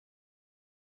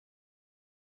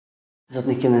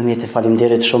Zotni Mehmeti,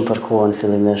 faleminderit shumë për kohën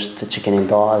fillimisht që keni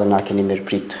ndarë dhe na keni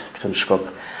mirëprit këtu në Shkup.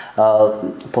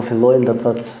 Po fillojmë do të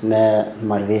thotë me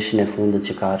marrëveshjen e fundit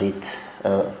që ka arrit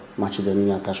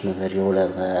Maqedonia tashmë Veriore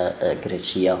dhe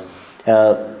Greqia.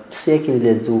 Si e keni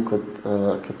lexuar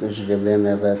këtë zhvillim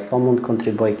dhe sa mund të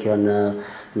kontribuojë kjo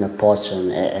në paqen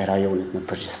e rajonit në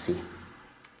përgjithësi?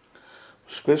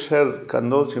 Shpesh herë ka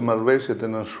ndodhur që marrëveshjet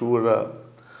e nënshkruara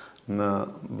në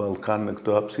Ballkan në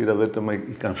këto hapësira vetëm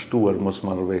i kanë shtuar mos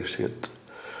marrëveshjet.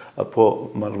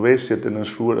 Apo marrëveshjet e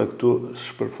nënshkruara këtu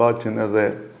shpërfaqen edhe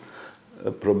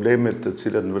problemet të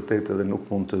cilat në vërtetë edhe nuk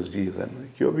mund të zgjidhen.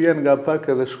 Kjo vjen nga pak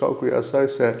edhe shkaku i asaj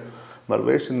se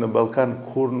marrëveshjet në Ballkan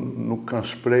kur nuk kanë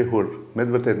shprehur me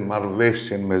të vërtetë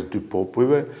marrëveshjen mes dy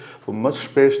popujve, por më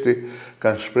shpeshti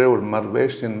kanë shprehur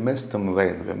marrëveshjen mes të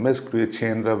mëdhenjve, mes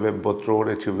kryeqendrave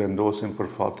botërore që vendosin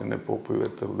për fatin e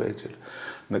popujve të vegjël.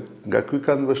 Nga ky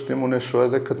kanë vështim unë e shoh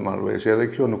edhe këtë marrëveshje, edhe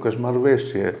kjo nuk është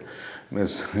marrëveshje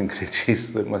mes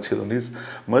Greqisë dhe Maqedonisë,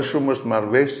 më shumë është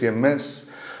marrëveshje mes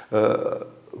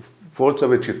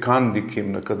forcave që kanë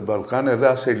ndikim në këtë Ballkan edhe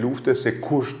asaj lufte se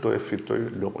kush do e fitoj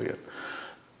lojën.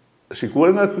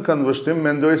 Shikuar nga ky kanë vështim,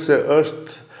 mendoj se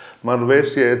është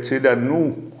marrëveshje e cila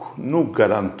nuk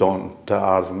garanton të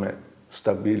ardhme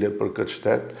stabile për këtë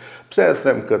shtet. Pse e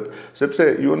them këtë? Sepse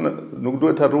ju nuk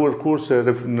duhet harruar kurse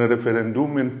në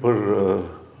referendumin për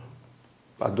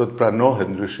a do të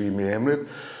pranohet ndryshimi i emrit,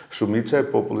 shumica e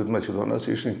popullit maqedonas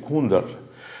ishin kundër.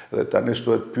 Dhe tani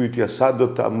shtohet pyetja sa do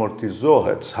të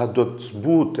amortizohet, sa do të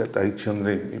zbutet ai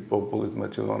qëndrim i popullit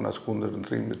maqedonas kundër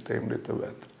ndrimit të emrit të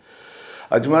vet.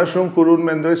 Aq më shumë kur unë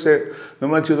mendoj se në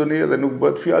Maqedoni edhe nuk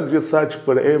bëhet fjalë gjithsaq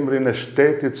për emrin e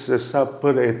shtetit, se sa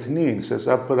për etninë, se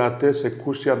sa për atë se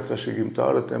kush janë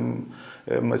trashëgimtarët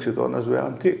e maqedonasve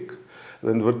antik.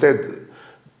 Dhe në vërtetë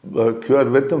kjo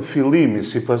është vetëm fillimi,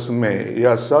 sipas meje, i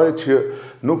asaj që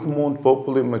nuk mund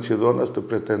populli Maqedonas të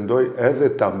pretendojë edhe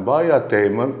ta mbajë atë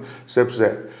emër, sepse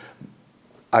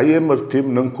ai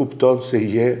emërtim nënkupton se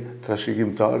je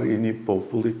trashëgimtar i një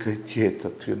populli krejt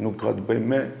tjetër, që nuk ka të bëjë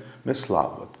me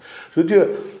slavët. Kështu që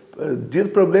gjithë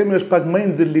problemi është pak më i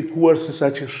ndërlikuar se sa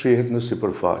që shihet në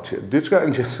sipërfaqe.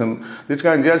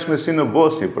 Diçka ngjashme si në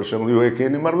Bosnjë, për shembull, ju e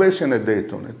keni marrëveshjen e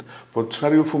Daytonit, por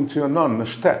çfarë ju funksionon në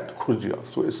shtet? Kur gjë,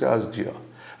 thuaj se asgjë.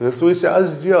 Dhe thuaj se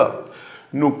asgjë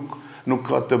nuk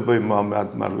ka të bëjë më me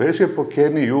atë marrëveshje, po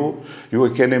keni ju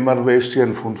e keni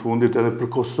marrëveshjen në fundit edhe për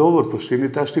Kosovën, po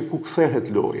shihni tash ku kthehet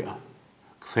loja.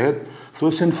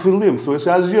 Thuaj se në fillim, thuaj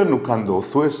se asgjë nuk ka ndodhur,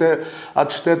 thuaj se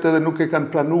atë shtete edhe nuk e kanë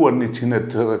planuar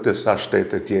 180 sa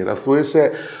shtete tjera, thuaj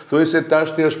se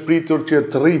tash është pritur që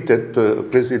të rritet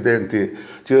presidenti,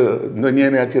 që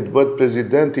ndonjëherë atje të bëhet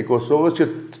president i Kosovës, që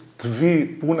të vi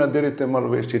puna deri te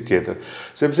marrëveshje tjetër.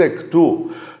 Sepse këtu,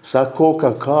 sa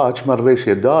koka ka, aq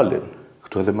marrëveshje dalin.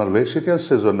 Këtu edhe marrëveshjet janë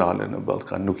sezonale në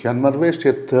Ballkan, nuk janë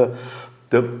marrëveshje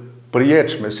të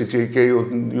përjetshme, si që i ke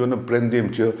ju në prendim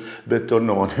që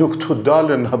betonon. Ju këtu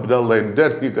dalën abdallajnë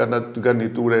der një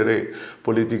garniture re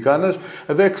politikanësh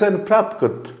edhe e kthen prap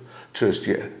këtë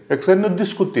çështje. E kthen në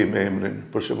diskutim e emrin,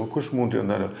 për shembull, kush mund të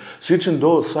ndalë. Siç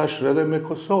ndodh thash edhe me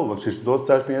Kosovën, siç ndodh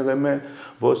tashmë edhe me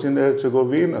Bosnjën e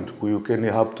Hercegovinën, ku ju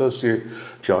keni haptë si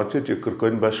qartje që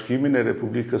kërkojnë bashkimin e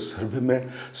Republikës Serbe me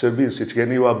Serbinë, siç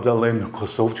keni ju abdallajnë në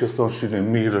Kosovë që thonë se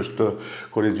mirë është të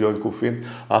korrigjojnë kufin,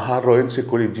 a harrojnë se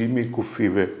korrigjimi i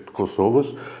kufive të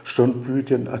Kosovës shton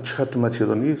pyetjen a çka të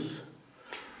Maqedonisë?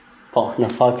 Po,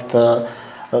 në fakt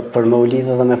për me u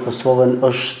lidhë dhe me Kosovën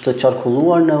është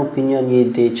qarkulluar në opinion një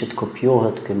ide që të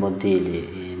kopjohet ky modeli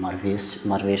i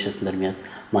marrëveshjes ndërmjet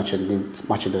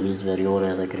Maqedonisë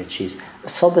Veriore dhe Greqisë.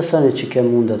 Sa besoni që kjo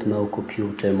mundet me u kopju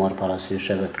të marrë parasysh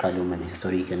edhe të kalumen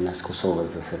historike mes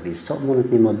Kosovës dhe Serbisë? Sa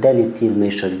mundet një model i tillë me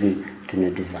i shërby ty në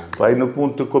dy vende? Ai nuk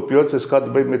mund të kopjohet se s'ka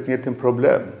të bëjë me të njëjtin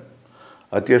problem.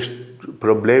 Atje është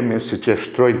problemi siç e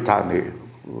shtrojnë tani,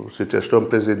 siç e shton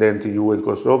presidenti juaj në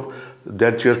Kosovë,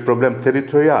 del që është problem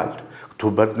territorial.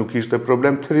 Këtu nuk ishte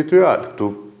problem territorial.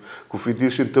 Këtu kufit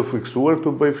ishin të fiksuar,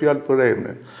 këtu bëj fjalë për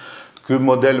emrin. Ky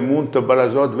model mund të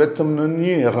barazohet vetëm në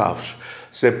një rrafsh,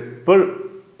 se për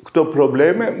këto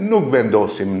probleme nuk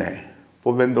vendosim ne,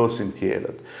 po vendosin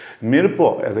tjerët. Mirë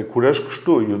po, edhe kur është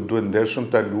kështu, ju duhet ndershëm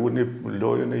ta luani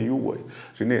lojën e juaj.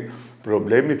 Shihni,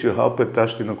 problemi që hapet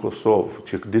tashti në Kosovë,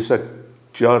 që disa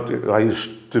qartë ai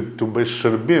të bëj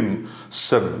shërbim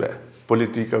sërbe,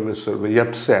 politikave sërbe. Ja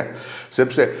pse?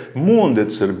 Sepse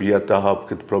mundet Serbia të hapë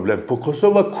këtë problem, po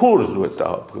Kosova kur duhet të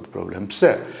hapë këtë problem?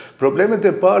 Pse? Problemet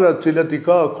e para të cilat i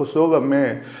ka Kosova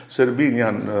me Serbinë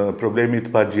janë problemi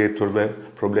të pagjeturve,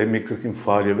 problemi i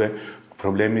kërkimfaljeve,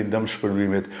 problemi i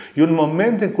dëmshpërblimit. Ju në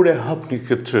momentin kur e hapni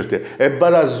këtë çështje, e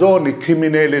barazoni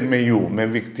kriminalin me ju, me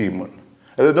viktimën.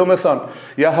 Edhe do me thonë,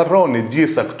 ja harroni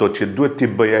gjitha këto që duhet t'i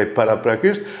bëja i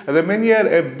paraprakisht, edhe me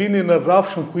njerë e bini në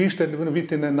rafshën ku ishte në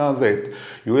vitin e 90.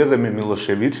 Ju edhe me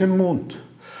Miloševićin mund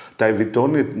ta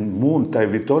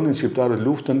evitonin shqiptarët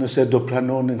luftën nëse do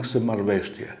pranonin kësë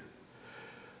marrëveshje.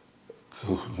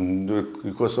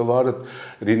 Kosovarët,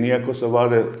 rinia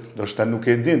kosovare, do shta nuk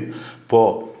e din,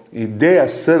 po ideja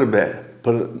sërbe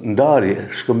për ndarje,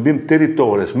 shkëmbim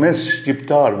teritoresh, mes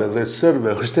shqiptarve dhe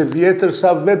sërbe, është e vjetër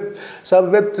sa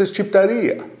vetë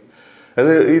shqiptaria.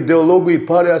 Edhe ideologu i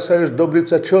pare asaj është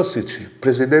Dobrica Qosiqit.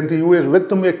 Presidenti ju është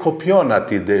vetëm e kopjon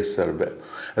atë ide sërbe.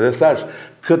 Edhe thash,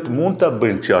 këtë mund të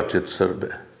bëjnë qarqet sërbe,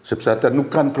 sepse ata nuk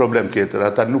kanë problem tjetër,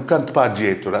 ata nuk kanë të pa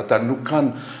gjetur, ata nuk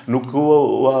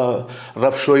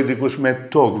rafshoj dikush me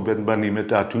tokë në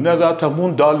banimet e atyne, dhe ata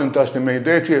mund dalin tash me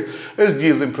ide që e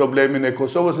zgjidhin problemin e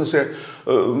Kosovës nëse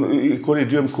i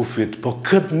korrigjojmë kufit. Po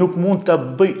këtë nuk mund të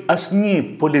bëj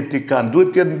asnjë politikan,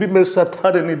 duhet t'jetë mbi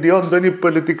mesatarin idiot dhe një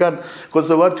politikan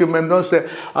kosovar që mendon se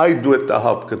ai duhet të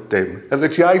hapë këtë temë,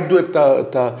 edhe që ai duhet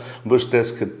të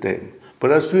mbështes këtë temë.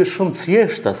 Për arsye shumë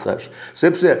thjeshta, thash,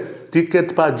 sepse ti ke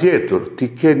të pa gjetur, ti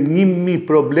ke 1000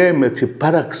 probleme që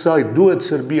para kësaj duhet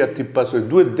Serbia t'i pasoj,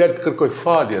 duhet del të kërkoj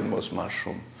faljen mos ma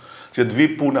shumë, që të vi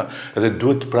puna, edhe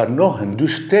duhet të pranohen 2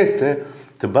 shtete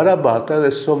të barabata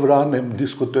dhe sovrane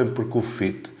diskutojnë për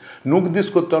kufit. Nuk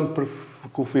diskutojnë për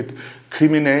kufit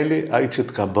kriminali, ai që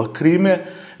të ka bë krime,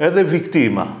 edhe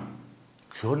viktima.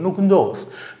 Kjo nuk ndodh,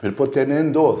 mirë po të ne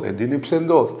ndodh, e dini pse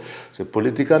ndodh, se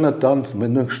politikanët tanë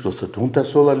mendojnë kështu, thëtë, unë të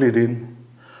sola lirin,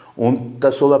 unë të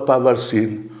sola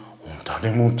pavarësin, unë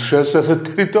tani mund të shesë edhe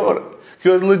teritorin.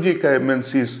 Kjo është logjika e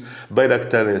mendësisë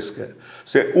bajraktareske,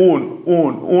 se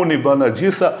unë i bëna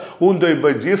gjitha, unë do i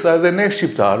bëj gjitha edhe ne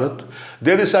shqiptarët,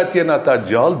 derisa t'jen ata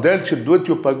gjallë, del që duhet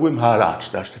ju paguim haraq,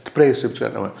 të presim që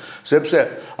në sepse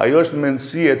ajo është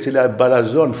mendësi e cila e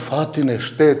barazon fatin e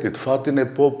shtetit, fatin e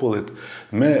popullit,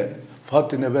 me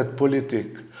fatin e vetë politik.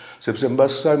 Sepse në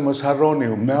basë saj mos harroni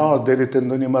ju, me ardhë deri të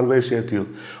ndonjë marrëveshje e tillë,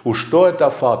 ushtohet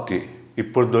a fati i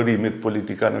përdorimit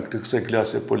politika në kësaj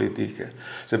klase politike.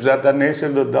 Sepse ata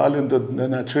nesër do dalin, do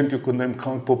na çojnë të këndojmë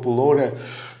këngë popullore,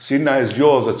 si na e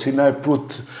zgjodhët, si na e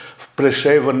prut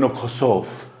Preshevën në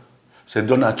Kosovë. Se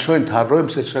do na çojnë të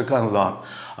harrojmë se çka kanë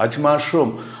dhënë. Aq më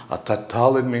shumë, ata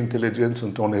tallen me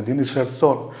inteligjencën tonë, e dini çfarë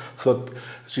thonë? Thotë,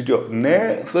 si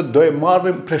ne do e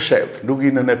marrim Preshevë,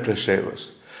 luginën e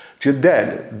Preshevës. Që del,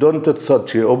 do në të thotë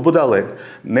që, o budalen,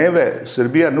 neve,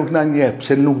 Serbia nuk na njeh,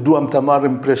 pse nuk duam të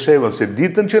marrim Preshevën, se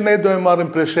ditën që ne do e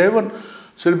marrim Preshevën,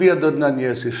 Serbia do të na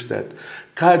njeh si shtet.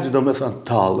 Kaq do me thënë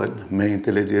tallen me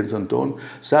inteligjencën tonë,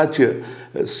 sa që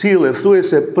sille thuaj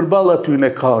se përballë aty ne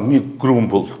ka një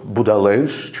grumbull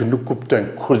budalensh që nuk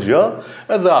kuptojnë kur gjë,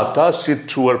 edhe ata si të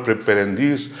çuar prej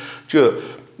Perëndis që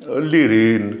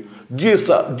lirin,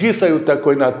 gjitha ju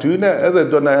takojnë atyne, edhe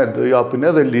do na japin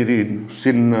edhe lirin,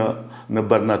 si në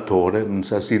barnatore, në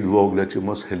sasit vogla që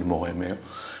mos helmojme.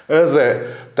 Edhe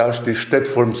ta është i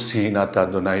shtetë formësin ata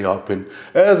do na japin.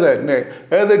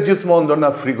 Edhe gjithmonë do na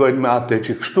frigojnë me ate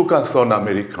që kështu kanë thonë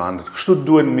Amerikanët, kështu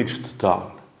duen miqtë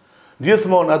tanë.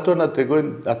 Gjithmonë ata na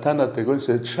tegojnë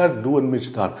se çfarë duen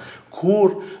miqtë tanë, kur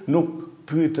nuk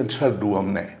pyeten çfarë duam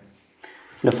ne.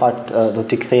 Në fakt, do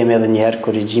t'i kthejmë edhe njëherë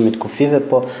korrigjimit kufive,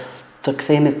 po të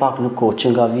kthejmë pak në kohë që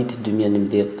nga viti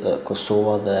 2011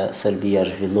 Kosova dhe Serbia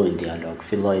zhvillojnë dialog,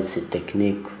 fillojnë si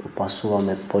teknik, u pasua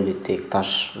me politik,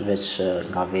 tash veç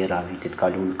nga vera vitit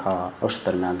kalun është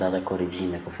përmenda dhe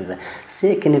korrigjime kufive.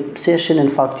 Pse shini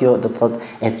në fakt jo, do të thotë,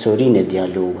 e corin e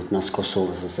dialogut mes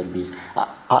Kosovës dhe Serbisë?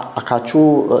 A ka qu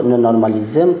në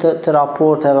normalizim të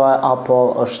raporteve, apo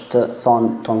është thonë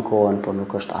ton kohën, por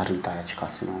nuk është arrita e që ka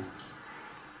synon?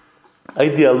 Ai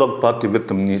dialog pati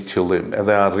vetëm një qëllim,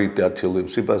 edhe arriti atë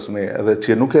qëllim, sipas me, edhe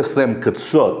që nuk e them këtë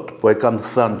sot, po e kam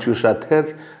thënë qysh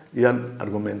atëherë, janë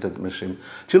argumentet me shim.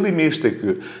 Qëllimi ishte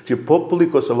ky, që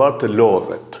populli kosovar të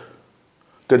lodhet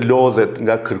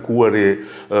nga kërkuari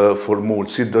formulë,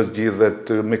 si do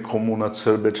zgjidhet me komunat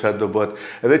sërbe, çfarë do bëhet,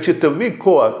 edhe që të vi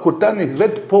koha, kur tani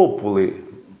vetë populli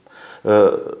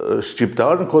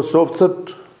shqiptar në Kosovë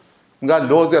thot, nga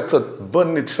lodhja thot,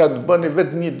 bëni çfarë bëni,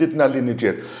 vetë një ditë na lini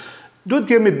tjetër.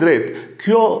 Duhet jemi drejt,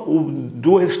 kjo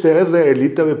duheshte edhe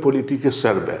elitave politike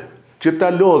sërbe, që ta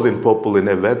lodhin popullin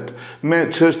e vetë, me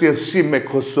çështjen si me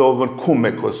Kosovën, ku me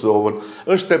Kosovën,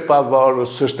 është e pavarur,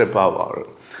 s'është e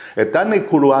pavarur. E tani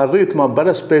kur u arrit më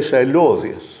baraspesha e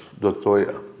lodhjes, do të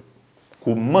thoja,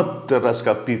 ku më të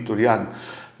raskapitur janë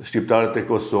shqiptarët e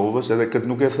Kosovës, edhe këtë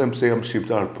nuk e them se jam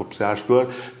shqiptar, po pse ashtuar,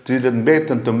 cilët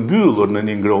mbetën të mbyllur në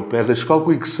një ngrope, edhe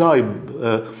shkaku i kësaj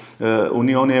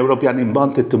Unioni Evropian i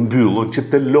mbante të mbyllur, që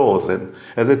të lodhen,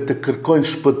 edhe të kërkojnë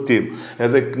shpëtim,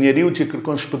 edhe njeriu që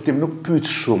kërkon shpëtim nuk pyet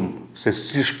shumë se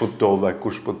si shpëtova, ku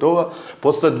shpëtova,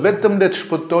 po thot vetëm le të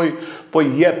shpëtoj, po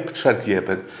jep çfarë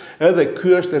jepet. Edhe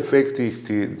ky është efekti i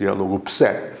këtij dialogu. Pse?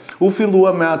 U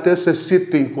fillua me atë se si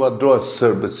të inkuadrohet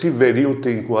serbët, si veriu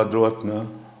të inkuadrohet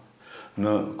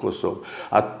në Kosovë.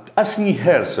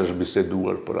 Asnjëherë s'është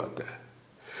biseduar për atë.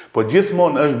 Po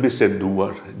gjithmonë është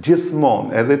biseduar,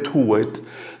 gjithmonë, edhe të huajt,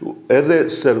 edhe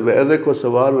serbëve, edhe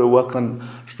kosovarëve u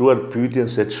kanë shtruar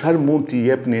pyetjen se çfarë mund t'i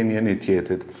jepni njëri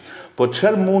tjetrit. Po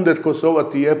çfarë mundet Kosova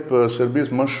t'i jep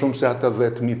Serbisë më shumë se ato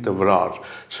 10.000 të vrarë?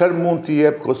 Çfarë mund t'i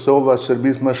jep Kosova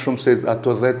Serbisë më shumë se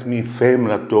ato 10.000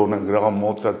 femrat tona, gra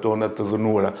motrat tona të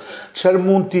dhënuara? Çfarë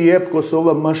mund t'i jep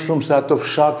Kosova më shumë se ato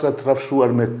fshatra të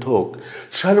rrafshuar me tokë?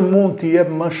 Çfarë mund t'i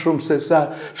jep më shumë se sa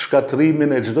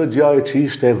shkatrimin e çdo gjaje që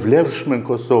ishte e vlefshme në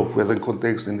Kosovë edhe në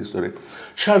kontekstin historik?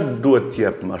 Çfarë duhet t'i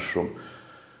jep më shumë?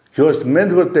 Kjo është me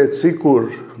të vërtetë sikur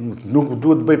nuk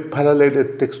duhet bëj paralele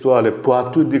tekstuale, po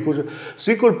aty dikush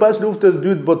sikur pas luftës së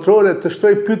dytë botërore të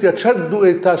shtoj pyetja çfarë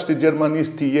duhet tash ti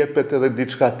Gjermanisë t'i jepet edhe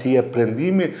diçka t'i jep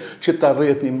prendimi që ta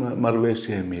rrihet një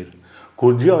marrëveshje e mirë.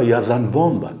 Kur gjë ja dhan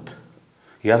bombat.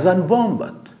 Ja dhan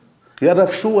bombat. Ja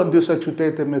rrafshuan disa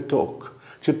qytete me tokë,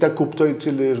 që ta kuptoj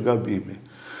cili është gabimi.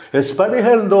 E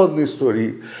s'pariherë ndodh në histori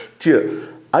që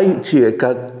ai që e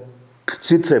ka,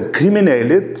 si të them,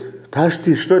 kriminalit tash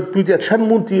t'i shtojt pyetja çfarë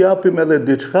mund t'i japim edhe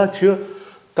diçka që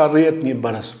ta rrihet një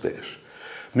baraspesh.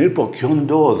 Mirë po, kjo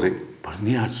ndodhi për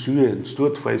një arsye,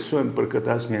 s'duhet të fajsojmë për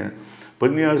këtë asnjëherë,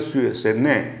 për një arsye se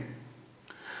ne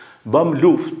bëm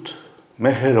luftë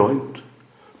me heronjt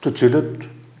të cilët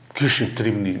kishin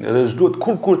trimnin, edhe s'duhet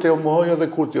kur t'jo mohoj edhe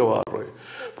kur t'jo harroj.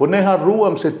 Po ne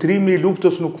harruam se trimi i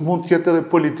luftës nuk mund t'jetë edhe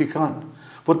politikan.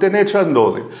 Po të ne çfarë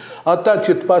ndodhi? Ata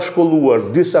që të pashkolluar,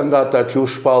 disa nga ata që u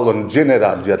shpallën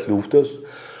general gjatë luftës,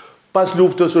 pas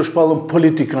luftës u shpallën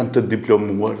politikan të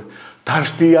diplomuar,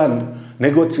 tash të janë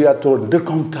negociator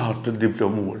ndërkombëtar të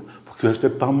diplomuar. Po kjo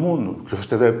është e pamundur, kjo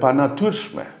është edhe e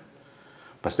panatyrshme.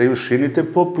 Pastaj ju shihni te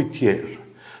popujt tjerë,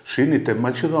 shihni te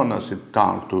maqedonasit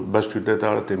tanë këtu,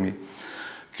 bashkëqytetarët e mi.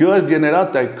 Kjo është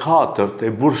gjenerata e 4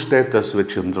 e burshtetësve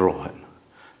që ndrohen.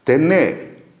 Te ne,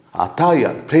 ata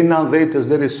janë, prej 90-s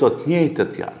deri sot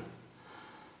njëjtët janë.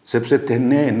 Sepse te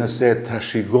ne nëse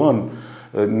trashëgon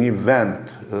një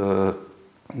vend,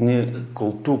 një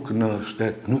koltuk në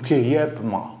shtet, nuk e jep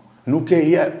ma, nuk e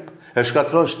jep. E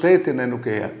shkatron shtetin e nuk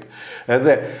e jep.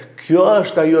 Edhe kjo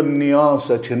është ajo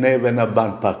niansa që neve na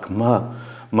ban pak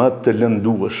më të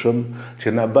lëndueshëm,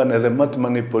 që na ban edhe më të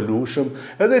manipulueshëm,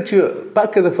 edhe që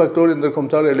pak edhe faktorin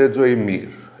ndërkombëtar e lexoj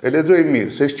mirë. E lexoj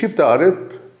mirë se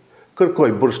shqiptarët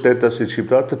kërkoj burshtetës si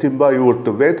shqiptar të t'i mbaj urtë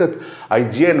të vetët, a i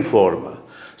gjen forma,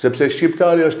 sepse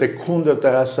shqiptari është e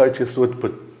kundërta e asaj që thuhet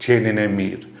për qenin e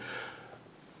mirë.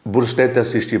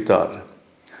 Burshtetës si shqiptar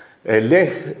e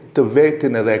leh të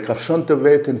vetin edhe e kafshon të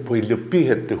vetin, po i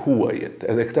lëpihet të huajet,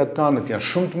 edhe këta tanët janë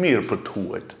shumë të mirë për të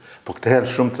huajt, po këta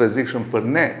janë shumë të rrezikshëm për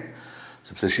ne,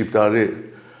 sepse shqiptari,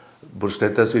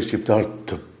 burshtetës si shqiptar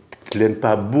të len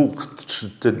pa buk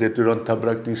të detyron të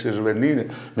braktisë zhvernini,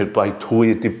 mirë pa i të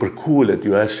hujit i përkullet,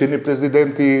 ju e shini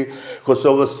presidenti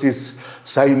Kosovës si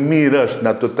sa i mirë është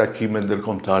në ato takime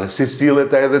ndërkombëtare, si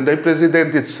sillet ai edhe ndaj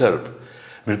presidentit serb.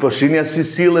 Mirë po shinja si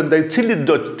sillet ndaj cilit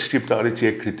do të shqiptari që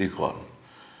e kritikon.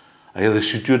 Ai edhe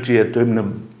shqytyr që jetojmë në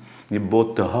një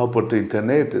botë të hapur të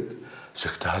internetit,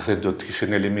 se këta dhe do të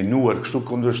ishin eliminuar, kështu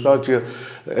kundërshtar që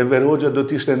Enver Hoxha do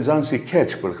të ishte nxanë si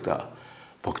keq për këta.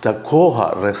 Po këta koha,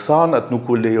 rrethanat nuk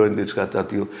u lejojnë diçka të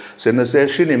tillë, se nëse e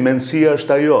shihni mendësia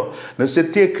është ajo, nëse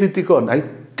ti e kritikon, ai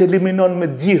të eliminon me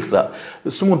gjitha,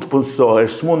 s'mund të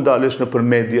punësohesh, s'mund dalësh nëpër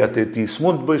mediat e tij,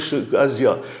 s'mund të bësh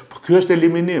asgjë. Po ky është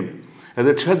eliminim.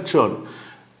 Edhe çfarë çon?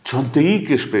 Çon të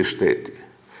ikësh prej shteti.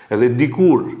 Edhe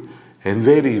dikur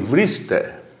Enveri vriste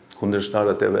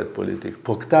kundërshtarët e vetë politikë.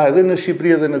 Po këta edhe në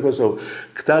Shqipëri edhe në Kosovë,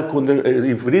 këta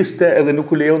i vriste edhe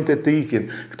nuk u lejonte të ikin.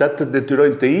 Këta të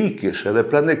detyrojnë të ikish, edhe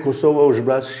prandaj Kosova u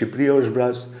zhbras, Shqipëria u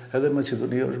zhbras, edhe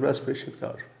Maqedonia u zhbras për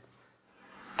shqiptarë.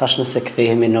 Tash nëse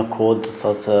kthehemi në kod,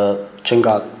 thotë që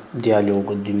nga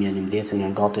dialogu 2011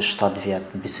 në gati 7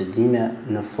 vjet bisedime,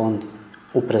 në fund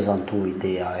u prezantu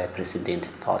ideja e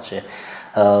presidentit Thaçi.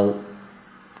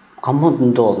 A mund të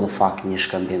ndodhë në fakt një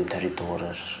shkëmbim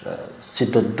territorësh, si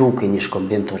do të duke një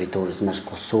shkëmbim territorësh mes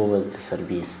Kosovës dhe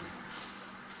Serbisë?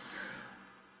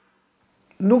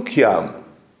 Nuk jam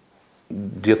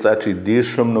gjitha që i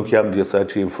dishëm, nuk jam gjitha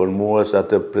që i informuar, sa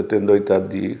të pretendoj ta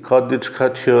di. Ka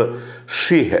diçka që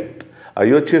shihet.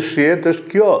 Ajo që shihet është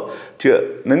kjo, që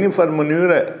në një farë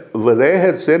mënyre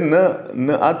vërehet se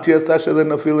në atë që e thash edhe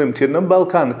në fillim, që në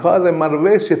Ballkan ka edhe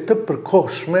marrëveshje të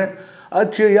përkohshme,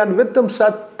 atë që janë vetëm sa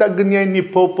ta gënjej një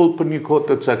popull për një kohë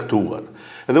të caktuar.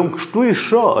 Edhe unë kështu i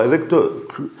shoh,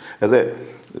 edhe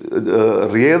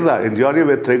rrjedha e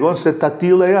ngjarjeve tregon se ta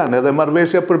tilla janë, edhe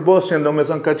marrëveshja për Bosnjën,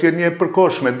 domethënë ka qenë një e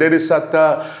përkohshme derisa ta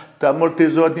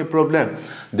amortizohet një problem.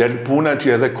 Del puna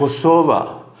që edhe Kosova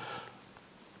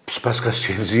s'pas ka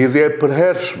qenë zgjidhje e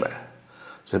përhershme,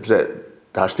 sepse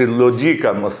tashti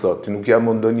logjika më thotë, nuk jam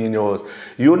ndonjë njohës.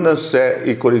 Ju nëse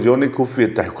i korrigjoni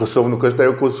kufit, Kosovë nuk është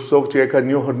ajo Kosovë që e ka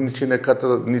njohur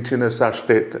 100 sa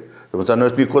shtete.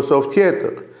 Domethënë është një Kosovë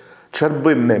tjetër. Çfarë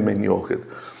bëjmë ne me njohjet?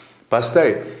 Pastaj,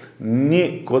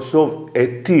 një Kosovë e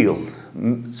tillë,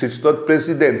 siç thot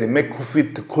presidenti, me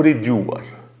kufit të korrigjuar,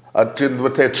 atë që në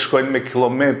vërtet shkojnë me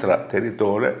kilometra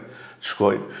territore,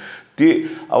 shkojnë, ti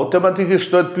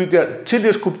automatikisht thotë pyetja,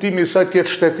 cili është kuptimi i saj të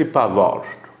jetë shteti i pavarur?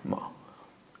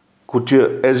 Kur që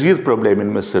e zgjidh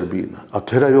problemin me Serbinë,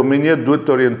 atëherë ajo me një duhet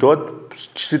të orientohet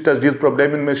si ta zgjidh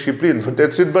problemin me Shqipërinë,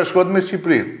 vërtet si të bashkohet me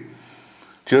Shqipërinë,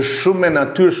 që është shumë e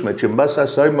natyrshme që mbas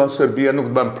asaj Serbia nuk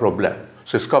të bën problem,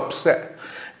 se s'ka pse.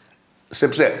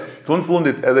 Sepse,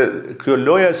 fundit, edhe kjo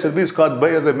loja e Serbisë ka të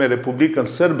bëjë edhe me Republikën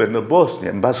Serbe në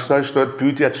Bosnjë, mbas kësaj shtohet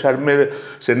pyetja çfarë merr,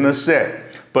 se nëse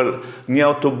për një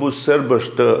autobus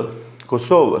serbësh të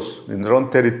Kosovës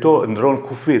ndron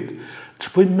kufit,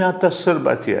 ç'bëjmë me ata serb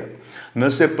atje?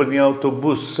 Nëse për një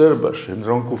autobus serbësh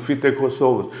ndron kufit e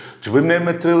Kosovës, ç'bëjmë ne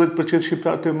me 30%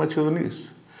 shqiptarë të Maqedonisë?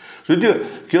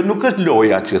 Kjo nuk është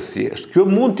loja që thjesht, kjo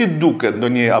mund t'i duket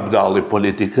ndonjë abdalli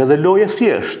politik, edhe loje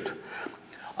thjesht.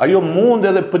 Ajo mund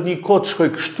edhe për një kohë të shkoj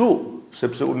kështu,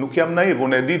 sepse unë nuk jam naiv,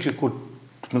 unë e di që kur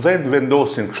të mëdhenjt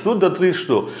vendosin kështu, do të rrish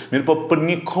kështu, mirë po për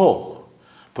një kohë.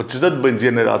 Po që do të bëjnë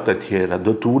gjenerata tjera,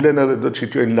 do të ulen edhe do të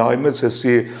shiqojnë lajmet se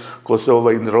si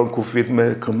Kosova i ndron kufit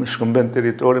me shkëmben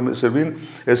territori me Serbinë,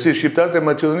 e si shqiptarët e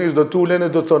Maqedonisë do të ulen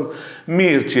e do të thonë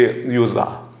mirë që ju dha.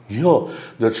 Jo,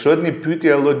 do të shohet një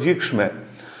pyetje e logjikshme.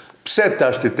 Pse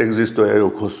tashti të ekzistojë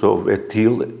ajo Kosovë e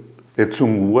tillë, e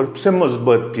cunguar, pse mos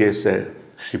bëhet pjesë e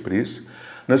Shqipërisë?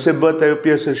 Nëse bëhet ajo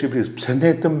pjesë e Shqipërisë, pse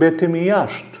ne të mbetemi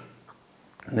jashtë,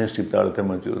 ne shqiptarët e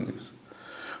Maqedonisë?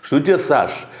 Kështu që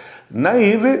thash,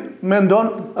 naivi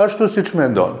mendon ashtu siç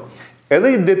mendon.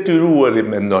 Edhe i detyruari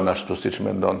mendon ashtu siç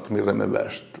mendon, të mirë me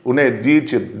vesht. Unë e di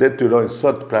që detyrojnë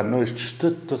sot pranojsh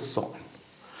ç'të të thonë.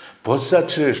 Po sa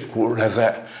që është kur edhe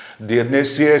djetë ne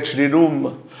si e qlirum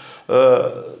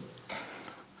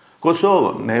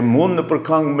Kosovën, ne mund në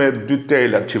përkang me dy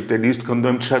telat, qiftelistë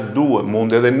këndojmë qatë duhe,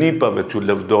 mund edhe nipave t'ju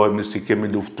lëvdojmë si kemi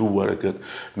luftuar e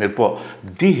këtë. Mirë po,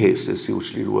 dihe se si u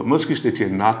qliruar. Mos kishte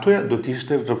qenë NATO-ja, do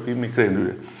t'ishte rrëfimi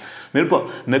krejndyre. Mirë po,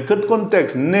 në këtë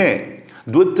kontekst, ne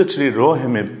duhet të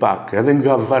qlirohemi pak, edhe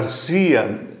nga varësia,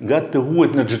 nga të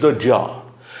huet në çdo gjë.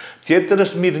 Tjetër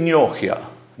është mirënjohja.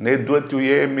 Ne duhet t'ju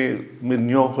jemi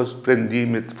mirënjohës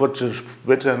prendimit, po që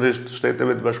veçanërisht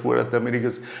Shteteve të Bashkuara të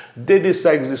Amerikës, deri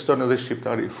sa ekziston edhe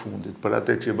shqiptari i fundit, për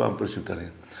atë që bën për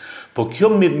shqiptarinë. Po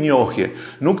kjo mirënjohje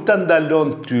nuk ta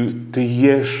ndalon ty të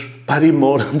jesh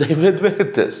parimor ndaj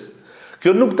vetvetes.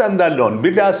 Kjo nuk ta ndalon,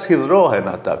 bile as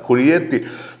hidhrohen ata, kur jeti,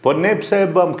 po ne pse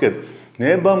e bëm këtë?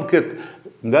 Ne e bëm këtë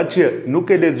nga që nuk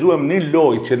e lexuam një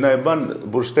lojë që na e bën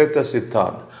mbështetësit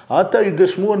tanë. Ata i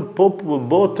dëshmuan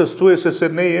botës thuajse se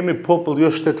ne jemi popull jo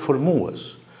shtet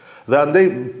formues. Dhe andaj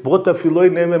bota filloi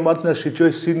neve më të na shiqoj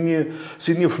si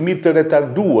një fëmijë të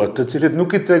retarduar, të cilët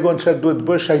nuk i tregon çfarë duhet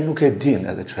bësh, ai nuk e din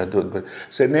edhe çfarë duhet bësh.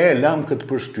 Se ne e lam këtë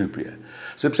përshtypje,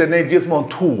 sepse ne gjithmonë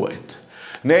thuajt.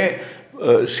 Ne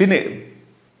shini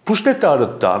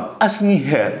pushtetarët tanë,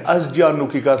 asnjëherë, asgjë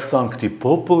nuk i ka thënë këtij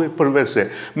populli përveç se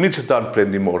miqtë tanë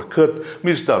prendimor këtë,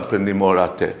 miqtë tanë prendimor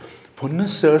atë. Po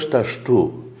nëse është ashtu,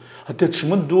 atë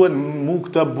ç'më duhet mu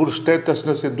këta burështetës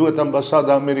nëse duhet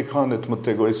ambasada amerikane të më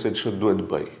tregoj se ç'të duhet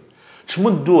bëj.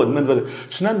 Ç'më duhet,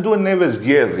 ç'na duhet neve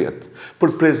zgjedhjet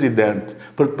për prezident,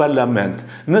 për parlament,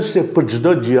 nëse për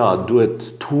çdo gjë duhet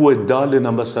të huaj dalin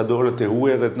ambasadorët e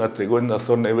huaj dhe të na tregojnë, na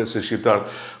thonë neve se shqiptar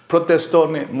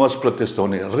protestoni, mos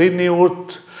protestoni, rrini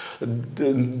urt,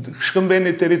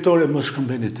 shkëmbeni territori, mos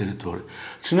shkëmbeni territori.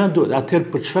 Ç'na duhet,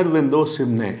 atëherë për çfarë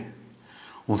vendosim ne?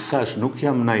 Unë thash, nuk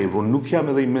jam naiv, unë nuk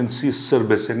jam edhe i mendësisë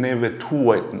sërbe se neve të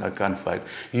huajt na kanë fajt.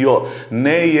 Jo,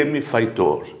 ne jemi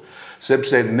fajtor,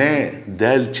 sepse ne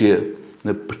del që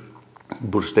në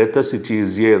mbështetësit që i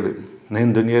zgjedhim, ne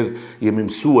ndonjëherë jemi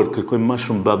mësuar kërkojmë më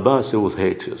shumë baba se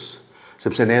udhëheqës.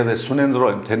 Sepse ne edhe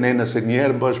sunendrojmë, të ne nëse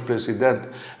njerë bësh president,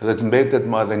 edhe të mbetet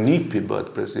ma edhe nipi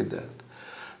bëhet president.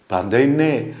 Prandaj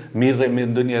ne mirremi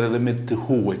ndonjëherë edhe me të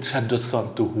huajt, çfarë do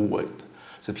thonë të huajt?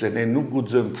 Sepse ne nuk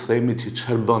guxojmë të themi që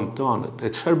çfarë bën tanët,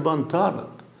 çfarë bën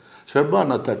tanët? Çfarë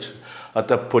bën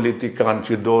ata politikanë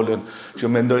që dolën,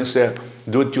 që mendojnë se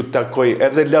duhet t'ju takoj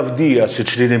edhe lavdia si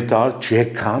çlirimtar që e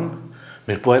kanë,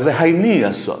 mirë po edhe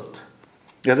hajnia sot.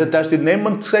 Edhe tash ne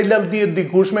mund të kësaj lavdie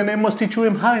dikushme, ne mos t'i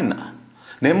quajmë hajna.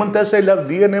 Ne mund të asaj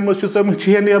lavdie, ne mos ju thëmë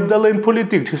që jeni abdallën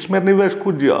politik, që s'merrni vesh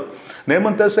kur gjë. Ne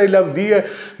mund të asaj lavdie,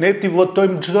 ne t'i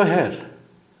votojmë çdo herë.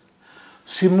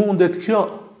 Si mundet kjo?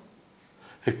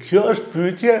 E kjo është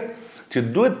pyetje që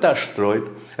duhet ta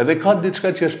shtrojnë, edhe ka diçka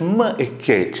që është më e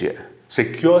keqe se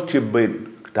kjo që bëjnë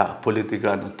këta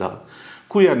politikanët tanë.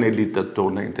 Ku janë elitat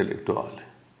tona intelektuale?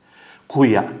 Ku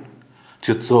janë?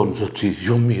 Që thonë, zoti,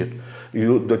 jo mirë,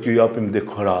 do t'ju japim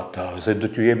dekorata, dhe do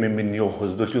t'ju jemi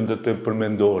minjohës, do t'ju ndërtojmë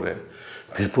përmendore.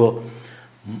 Po,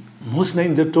 mos në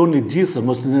ndërtoni gjitha,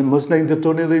 mos në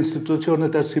ndërtoni edhe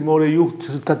institucionet arsimore ju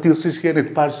të atilësisht jeni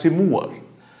të parsimuar.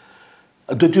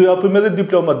 Do t'ju japim edhe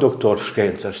diploma doktor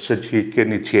shkencash, se që i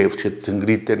keni qef që të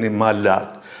ngriteni ma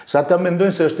lartë. Sa ta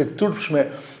mendojnë se është e turpshme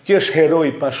që është heroj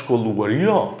pa shkolluar.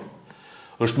 Jo,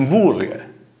 është mburrje.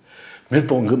 Mirë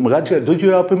po, nga që do t'ju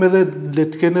japim edhe, le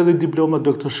të kene edhe diploma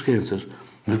doktor shkencash.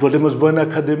 Mirë po, le mos bëjnë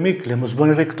akademik, le mos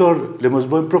bëjnë rektor, le mos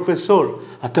bëjnë profesor.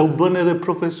 Ata u bëjnë edhe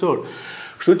profesor.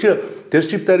 Kështu që, të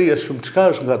Shqiptaria shumë qka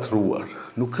është ngatruar.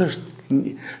 Nuk është,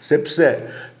 sepse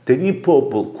të një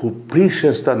popull ku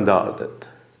prishen standardet,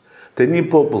 të një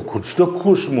popull ku çdo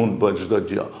kush mund bëjë çdo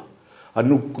gjë, a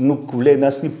nuk vlen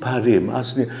asnjë parim,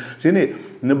 asnjë. Shini,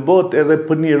 në botë edhe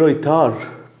për një rojtar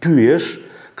pyesh,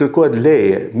 kërkohet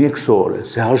leje mjekësore,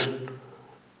 se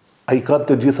ai ka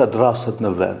të gjitha drasat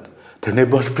në vend. Të ne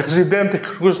bësh presidente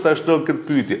kërkush ta shton këtë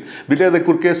pyetje. Bile edhe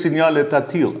kur ke sinjale të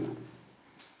tilla.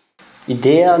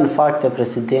 Ideja në fakt e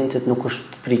presidentit nuk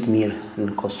është prit mirë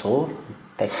në Kosovë,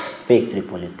 tek spektri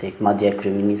politik, madje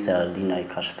kryeministri Ardina i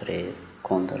ka shprehë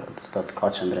kundër, do të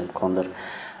ka qëndrim kundër.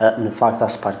 Në fakt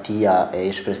as partia e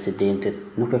ish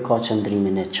presidentit nuk e ka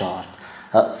qëndrimin e qartë.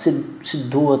 Si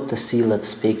duhet të sillet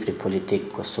spektri politik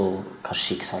në Kosovë ka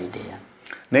shik sa ideja?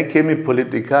 Ne kemi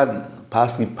politikan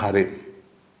pas një parim.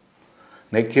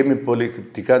 Ne kemi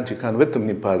politikan që kanë vetëm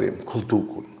një parim,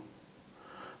 kultukun.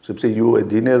 Sepse ju e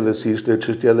dini edhe si ishte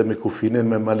çështja edhe me kufinin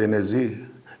me Malinezi,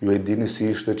 ju e dini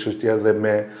si ishte çështja edhe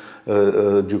me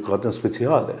gjykatën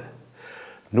speciale.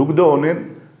 Nuk donin,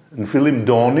 në fillim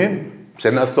donin, se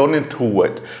na thonin të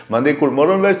huajt. Mandej kur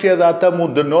morën vesh që edhe ata mu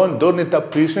dënojnë, donin ta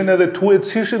prishin edhe të huajt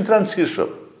si ishin të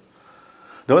rëndësishëm.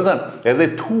 Domethënë, edhe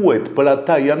të huajt për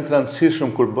ata janë të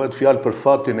rëndësishëm kur bëhet fjalë për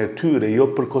fatin e tyre, jo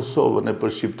për Kosovën e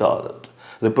për shqiptarët.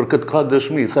 Dhe për këtë ka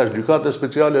dëshmi, thash, gjykata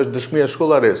speciale është dëshmia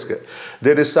shkollareske.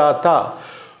 Derisa ata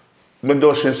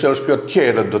mendoshin se është kjo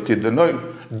tjerët do t'i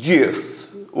dënojnë, gjithë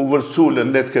u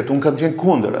vërsulën le të ketë. Unë kam qenë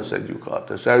kundër asaj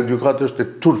gjykate, se ajo gjykate është e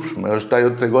turpshme, është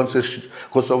ajo tregon se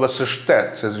Kosova s'është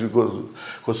shtet, se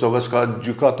Kosova s'ka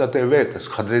gjykatat e vetë,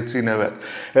 s'ka drejtësinë e vetë.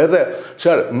 Edhe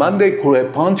çfarë, mandej kur e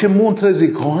panë që mund të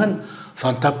rrezikohen,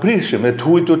 thanë ta prishim, e të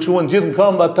hujtë u quhen gjithë në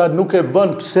këmbë, ata nuk e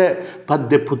bën pse pa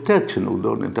deputet që nuk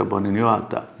donin të bënin jo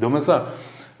ata. Do me thënë,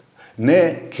 ne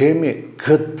kemi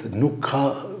këtë, nuk ka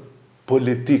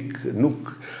politik,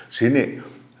 nuk, shini,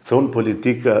 thonë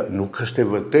politika nuk është e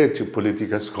vërtet që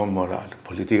politika s'ka moral.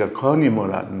 Politika ka një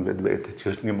moral në vetë vete, që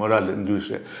është një moral e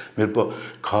ndryshe. Mirë po,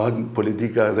 ka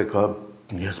politika edhe ka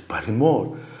njës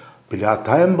parimor. Bile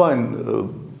ata e mbajnë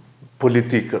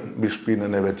politikën, mbi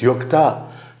shpinën e vetë. Jo këta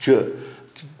që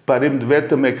parim të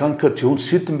vetëm e kanë këtë që unë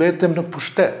si të mbetem në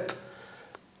pushtet.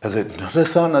 Edhe në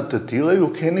rrethanat të tilla ju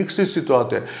keni kësi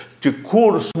situate, që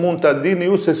kur s'mund të dini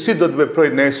ju se si do të veproj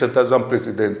nesër të zam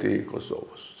presidenti i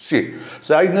Kosovës. Si?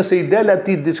 Se ai nëse i del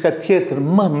ati diçka tjetër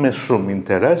më me shumë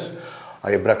interes,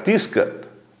 ai e braktis këtë,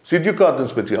 si gjykatën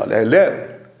speciale, e lërë,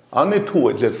 anë të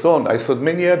huajt, le të thonë, ai thot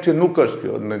me njerë që nuk është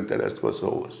kjo në interes të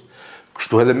Kosovës.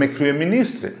 Kështu edhe me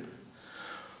kryeministrin.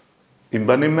 I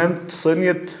mbani mend të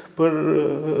thënjet për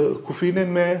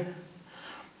kufinin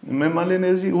me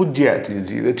Malinezi, u gjetë një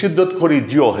zhjide, që do të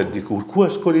korrigjohet dikur, ku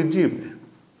është korrigjimi?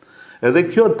 Edhe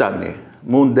kjo tani,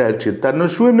 mund del që ta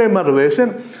nëshuim ne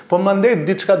marrëveshjen, po mandej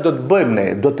diçka do të bëjmë ne,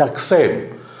 do ta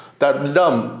kthejmë, ta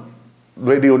lëm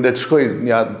veri unë të shkoj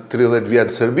një 30 vjetë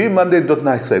në Serbi, mandej do të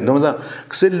na kthejmë. Domethënë,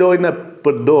 këse lojna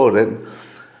përdoren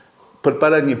për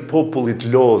para një popullit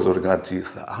lodhur nga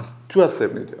gjitha. Ty a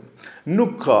themi kjo.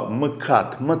 Nuk ka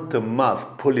mëkat më të madh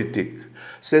politik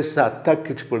se sa ta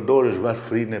që përdorësh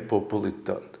varfrinë e popullit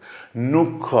tënd.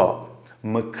 Nuk ka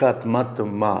mëkat më të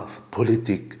madh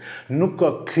politik, nuk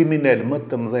ka kriminal më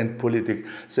të mëdhenj politik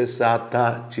se sa ata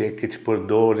që e keq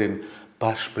përdorin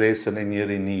pa shpresën e një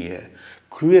rinie.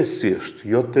 kryesisht,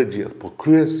 jo të gjithë, po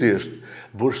kryesisht,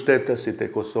 mbështetësit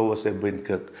e Kosovës e bëjnë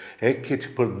këtë, e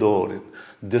keq përdorin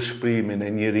dëshprimin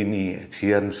e një rinie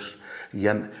që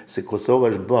janë se Kosova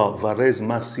është bë varrez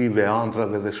masive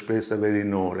andrave dhe shpresave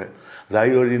rinore. Dhe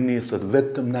ajo rini thot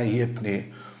vetëm na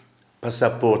jepni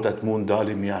pasaportat mund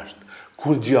dalim jashtë.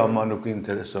 Kur gjë ma nuk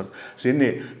intereson.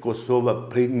 Shini, Kosova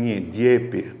prej një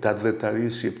djepi të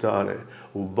atletari shqiptare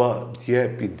u bë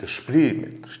djepi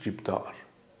dëshprimit shqiptar.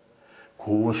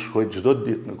 Ku unë shkoj çdo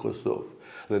ditë në Kosovë.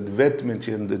 Dhe vetëmin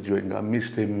që ndëgjoj nga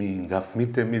miqtë e mi, nga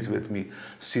fëmijët e miqve të mi,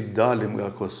 si dalim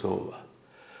nga Kosova.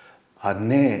 A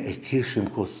ne e kishim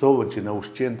Kosovën që na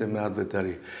ushqente me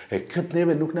atletari. E këtë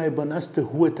neve nuk na e bën as të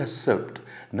huajt as sërbt.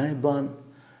 Na e bën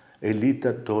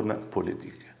elitat tona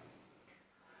politike.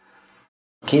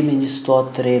 Kemi një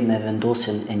situatë të re me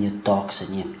vendosjen e një takse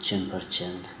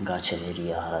 100% nga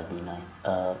qeveria Haradinaj.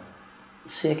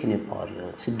 Si e keni parë jo?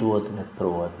 Si duhet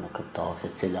veprohet në këtë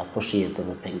takse, cila po shihet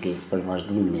edhe pengesë për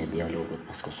vazhdimin e dialogut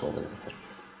mes Kosovës dhe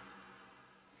Serbisë?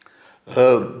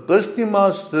 Është një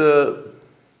masë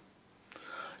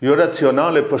jo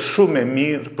racionale, për shumë e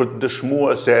mirë për të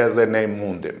dëshmuar se edhe ne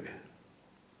mundemi.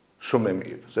 Shumë e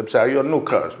mirë, sepse ajo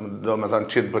nuk është, do me thënë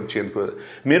 100%.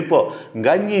 Mirë po,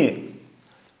 nga një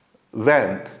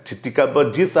vend që ti ka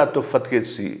bërë gjitha ato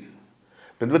fatkeqësi,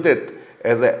 me të vërtet,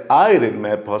 edhe ajrin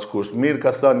me pas kusht, mirë ka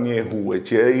thënë një huaj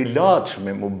që e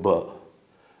ilaçme mu bë,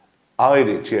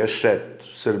 ajri që e shet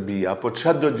Serbia, apo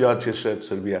çfarë do gjatë që shet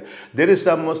Serbia,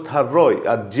 derisa mos të harroj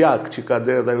atë gjak që ka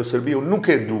deri ajo Serbia, unë nuk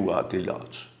e dua atë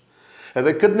ilaç.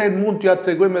 Edhe këtë ne mund t'ja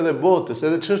tregojmë edhe botës,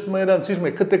 edhe që është më e rëndësishme,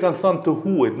 këtë e kanë thënë të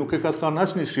huajt, nuk e ka thënë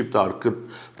asnjë shqiptar, këtë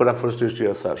parafërsisht që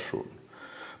e thash unë.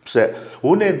 Pse,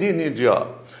 unë e di një gjë,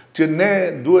 që ne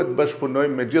duhet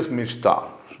bashkëpunojmë me gjithë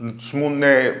miqtanë. S'mund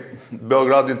ne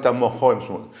Beogradin ta mohojmë,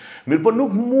 s'mund. Mirë, po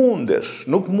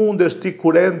nuk mundesh ti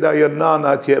kur ende ajo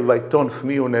nana që e vajton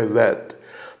fëmijën e vet.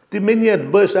 Ti me njerë të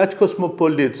bësh aq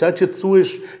kosmopolit, sa që të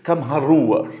thuish kam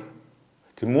harruar.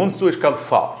 Ti mund të thuish kam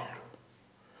falë.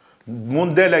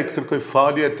 Mund dela i të kërkoj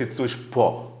falje, ti të thuish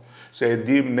po. Se e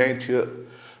dim ne që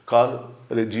ka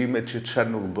regjime që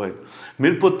çfarë nuk bëjnë.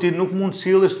 Mirë, po ti nuk mund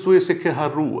sillesh të thuish se ke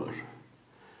harruar.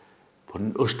 Po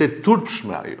është e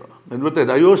turpshme ajo. Me të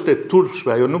vërtetë, ajo është e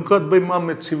turpshme, ajo nuk ka të bëjë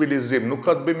me civilizim, nuk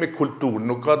ka të bëjë me kulturë,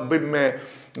 nuk ka të bëjë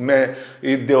me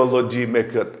ideologji, me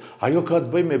këtë. Ajo ka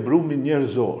të bëjë me brumin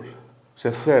njerëzor.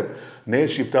 Se them, ne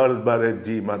shqiptarët bare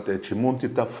dim atë që mund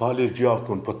ti ta falësh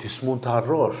gjakun, po ti s'mund të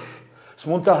harrosh.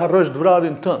 S'mund të harrosh të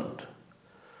vrarin tënd.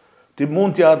 Ti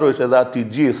mund t'i harrosh edhe ati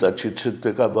gjitha që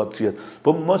të ka bërë tjetë,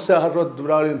 po mos e harrosh të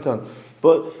vrarin tënd.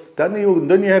 Po tani ju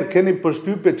ndonjëherë keni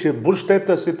përshtypje që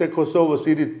mbështetësit e Kosovës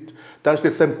tash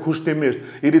i them kushtimisht,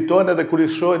 iritohen edhe kur i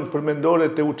shohin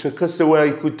përmendoret e UÇK se u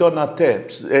i kujton atë,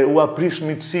 u aprish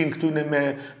miqësinë këtyne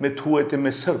me të huajt e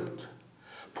me sërbt.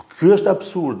 Po ky është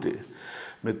absurdi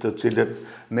me të cilët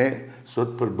ne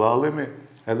sot përballemi,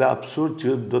 edhe absurd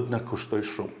që do të na kushtoj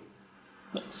shumë.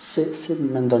 Si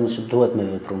mendoni që duhet me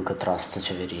vepru në këtë rast të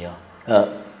qeveria?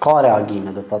 Ka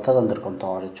reagime, do të thotë edhe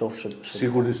ndërkombëtare, qofshin.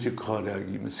 Sigurisht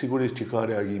që ka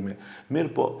reagime.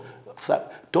 Mirë po,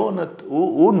 tonët,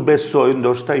 unë besoj,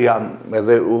 ndoshta jam,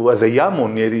 edhe jam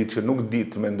unë njeri që nuk di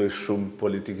të mendoj shumë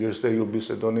politikisht, e ju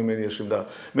bisedoni me një shqiptar.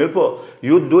 Mirë po,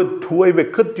 ju duhet të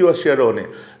huajve këtë ju asqaroni.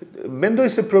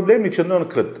 Mendoj se problemi që nën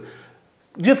këtë,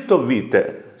 gjithë këto vite,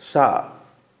 sa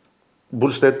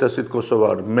mbështetësit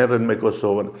kosovarë merren me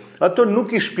Kosovën, ato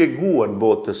nuk i shpjeguan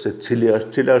botës se cila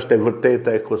është e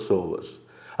vërteta e Kosovës.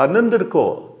 A në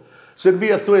ndërkohë,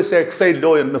 Serbia thuaj se e kthej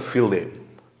lojën në fillim,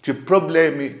 që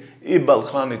problemi i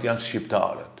Ballkanit janë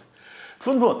shqiptarët.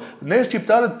 Fundë, ne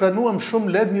shqiptarët pranuam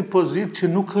shumë lehtë një pozitë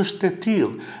që nuk është e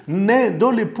tillë. Ne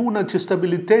doli puna që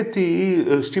stabiliteti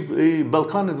i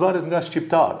Ballkanit varet nga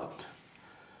shqiptarët.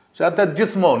 Se ata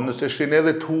gjithmonë, nëse shin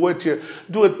edhe të huaj që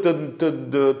duhet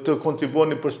të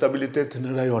kontribuoni për stabilitetin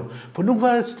në rajon. Po nuk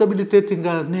varet stabiliteti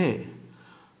nga ne.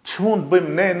 Ç'mund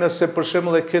bëjmë ne nëse për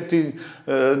shembull e keti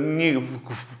një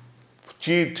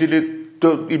fuqi cili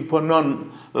të imponon,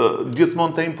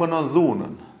 gjithmonë të imponon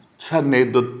dhunën. Çfarë ne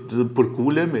do të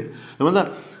përkulemi?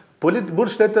 Domethënë,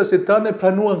 mbështetësit tanë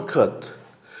pranuan këtë.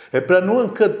 E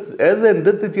pranuan këtë edhe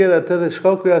në të tjera, edhe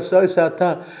shkaku i asaj se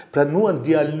ata pranuan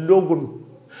dialogun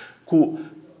ku,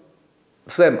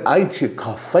 them, ai që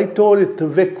ka fajtorit të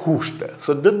ve kushte,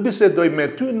 se do të bisedoj me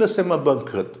ty nëse më bën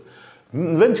këtë.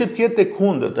 Në vend që tjetë e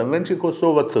kundët, në vend që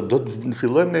Kosova të do të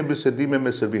fillojmë në bisedime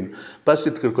me Serbinë,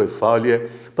 pasi të kërkoj falje,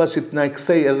 pasi të na i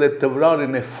kthej edhe të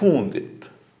vrarin e fundit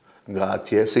nga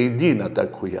atje, se i din ata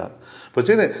ku janë. Po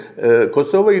që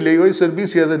Kosova i lejoj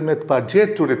Serbisë edhe me të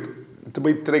pagjeturit të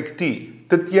bëjt tregti,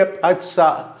 të t'jep aq sa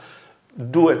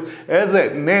duhet. Edhe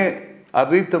ne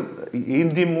arritëm, i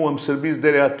ndihmuam Serbisë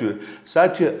deri aty,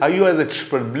 saqë ajo edhe të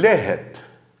shpërblehet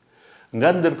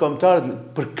nga ndërkombëtarët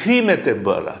për krimet e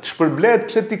bëra. Të shpërblehet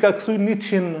pse ti ka kthy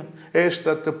 100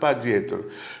 eshtra të pagjetur.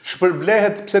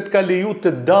 Shpërblehet pse të ka leju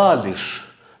të dalish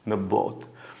në botë.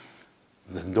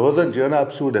 Dhe ndodhen gjëra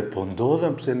absurde, po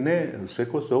ndodhen se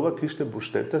Kosova kishte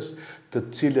mbështetës të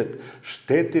cilët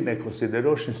shtetin e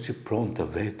konsideroshin si pronë të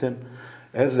veten,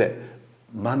 edhe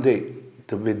mandej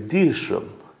të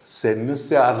vetëdijshëm se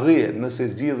nëse arrihen, nëse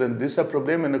zgjidhen disa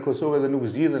probleme në Kosovë dhe nuk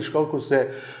zgjidhen shkaku se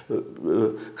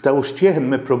këta ushqehen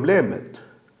me problemet.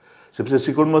 Sepse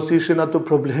sikur mos ishin ato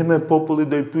probleme, populli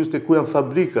do i pyeste ku janë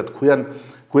fabrikat,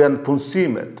 ku janë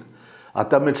punësimet.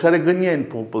 Ata me çfarë gënjejnë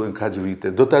popullin kaq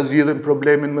vite? Do ta zgjidhin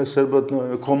problemin me serbët,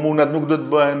 komunat nuk do të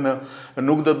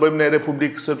bëjmë në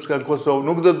Republikë Srpska në Kosovë,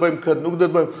 nuk do të bëjmë këtë, nuk do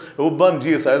të bëjmë. U bën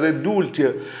gjitha, edhe dul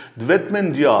që vetëm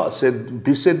ngja se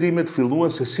bisedimet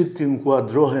filluan se si të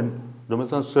inkuadrohen,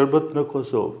 domethënë serbët në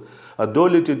Kosovë. A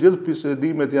doli që gjithë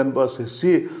bisedimet janë bërë se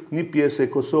si një pjesë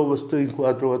e Kosovës të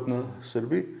inkuadrohet në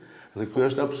Serbi? Dhe kjo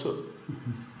është absurd.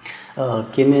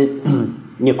 Kemi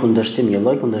një kundërshtim, një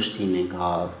lloj kundërshtimi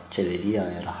nga qeveria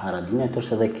e Haradinajt,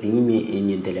 është edhe krijimi i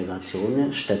një delegacioni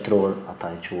shtetëror, ata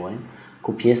e quajnë,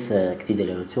 ku pjesë e këtij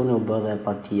delegacioni u bë dhe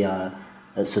Partia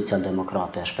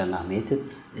Socialdemokrate e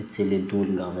Mehmetit, i cili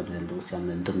dul nga vetëvendosja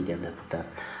me 12 deputet.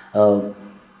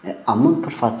 A mund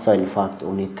përfaqësoj në fakt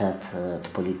unitet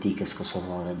të politikës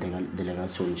kosovare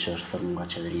delegacioni që është formuar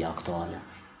nga qeveria aktuale?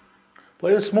 Po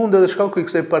e s'mund edhe shkaku i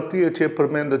kësaj partie që e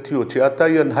përmendet ju, që ata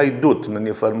janë hajdut në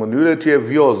një farë mënyre, që e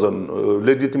vjodhën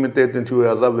legitimitetin që ju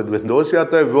e dha vetëvendosja,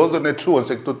 ata e vjodhën e çuan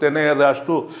se këtu te ne edhe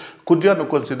ashtu, kur gjë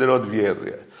nuk konsiderohet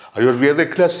vjedhje. Ajo është vjedhje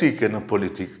klasike në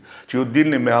politikë, që ju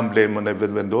dilni me amblemën e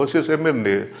vetëvendosjes, e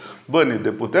mirëni, bëni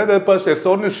deputet dhe pas e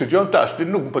thoni shqyqon tash, ti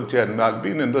nuk më pëlqen me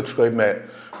Albinin, do të shkoj me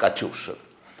Kaçushën.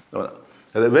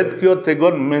 Edhe vetë kjo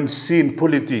tregon mendësinë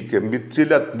politike, mbi të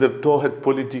cilat ndërtohet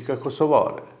politika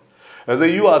kosovare.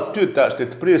 Edhe ju aty tash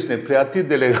të prisni prej atij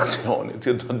delegacioni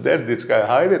që do del diçka e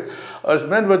hajrit, është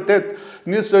me vërtet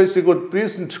njësoj sikur të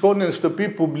prisni të shkonin në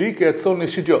shtëpi publike e të thoni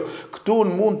shqyqo, këtu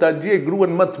mund ta gjej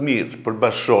gruan më të mirë për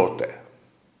bashkëshorte.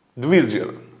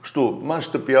 Dvirgjër, kështu, ma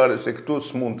shtëpjare se këtu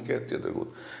s'mund të ketë tjetër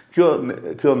gut.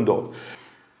 Kjo ndodh.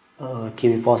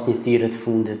 Kemi pas një thirrje të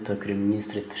fundit të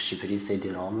kryeministrit të Shqipërisë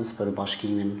Edi Ramës për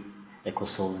bashkimin e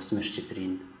Kosovës me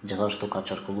Shqipërinë. Gjithashtu ka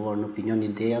qarkulluar në opinion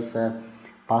ideja se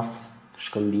pas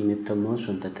shkëmbimit të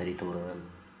mëndshëm të territoreve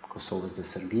Kosovës dhe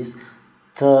Serbisë,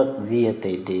 të vihet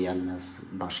e ideja mes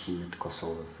bashkimit të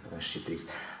Kosovës dhe Shqipërisë.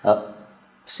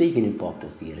 Pse i keni pa këtë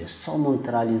thirrje? Sa mund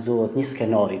të realizohet një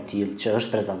skenar i tillë që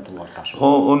është prezantuar tash?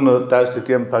 Unë tash të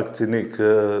jem pak cinik.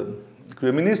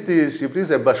 Kryeministri i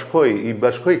Shqipërisë i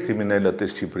bashkoi kriminalët e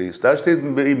Shqipërisë. Tash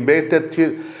i mbetet që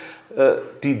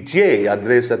t'i gjej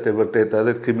adresat e vërteta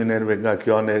dhe të kriminalëve nga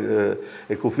kjo anë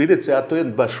e kufirit, se ato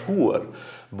janë bashkuar.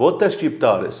 Bota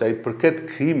shqiptare, sa i përket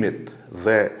krimit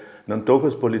dhe në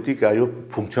tokës politike, ajo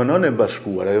funksionon e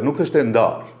bashkuar, ajo nuk është e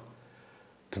ndarë.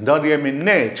 Të ndarë jemi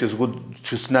ne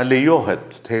që s'na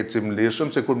lejohet të hecim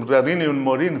lishëm, se kur më rrini unë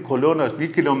morin kolona është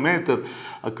 1 kilometër,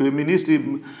 a kryeministri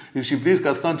i Shqipërisë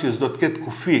ka thënë që s'do të ketë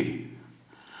kufi.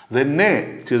 Dhe ne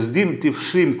që s'dim t'i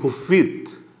fshim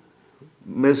kufit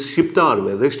mes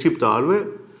shqiptarëve dhe shqiptarëve,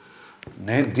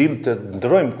 ne dim të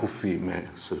ndrojmë kufi me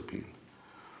Serbinë.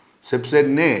 Sepse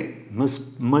ne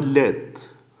më letë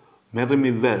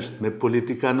merremi vesh me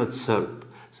politikanët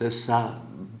sërbë, se sa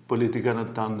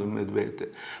politikanët tanë me vete.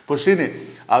 Por shini,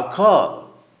 a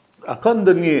ka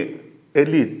ndonjë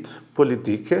elitë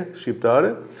politike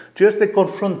shqiptare që është e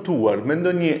konfrontuar me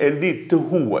ndonjë elitë të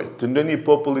huaj, të ndonjë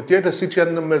populli tjetër siç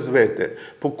janë në mes vete.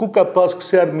 Po ku ka pas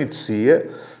kësaj armiqësie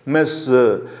mes,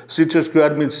 siç është kjo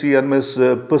armiqësia mes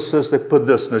PS-s dhe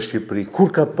PD-s në Shqipëri?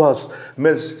 Kur ka pas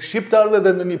mes shqiptarëve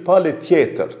dhe ndonjë palë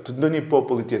tjetër, të ndonjë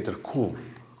populli tjetër?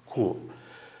 Kur?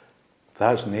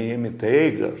 Thash, ne jemi të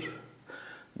egër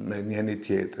me njëri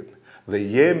tjetrin. Dhe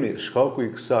jemi shkaku i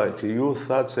kësaj që ju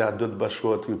thatë se a do të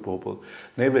bashkohet ky popull.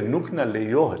 Neve nuk na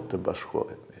lejohet të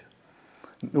bashkohet.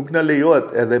 Nuk na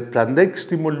lejohet, edhe prandaj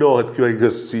stimulohet kjo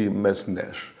egërësi mes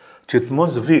nesh, që të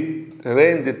mos vi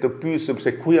rendit të pyesëm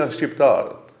se ku janë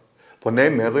shqiptarët. Po ne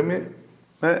merremi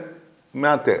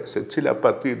me atë, se cila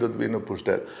parti do të vinë në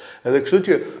pushtet. Edhe kështu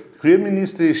që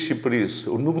kryeministri i Shqipërisë,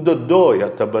 unë nuk do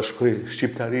doja të bashkoj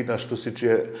shqiptarinë ashtu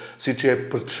siç e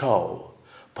përçau.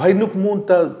 Pa i nuk mund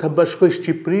të bashkoj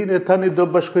Shqipërinë e tani do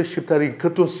bashkoj Shqiptarinë.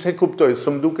 Këtu se kuptoj,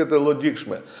 së më duket e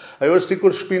logjikshme. Ajo është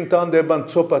sikur shpinë tënde e bën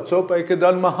copa, ai ke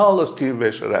dalë mahallës ti i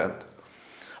vesh rend.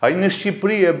 Ai në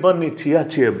Shqipëri e bëni që ja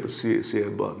që si e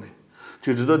bëni.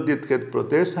 që çdo ditë këtë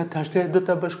protesta, tashtë do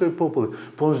ta bashkoj popullin.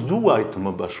 Po s'duaj të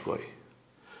më bashkoj.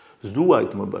 S'duaj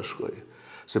të më bashkoj.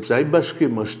 Sepse ai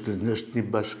bashkim është një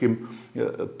bashkim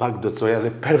pak do të thoja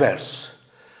edhe pervers.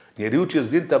 Njeriu që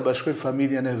s'din ta bashkoj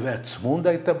familjen e vet, s'mund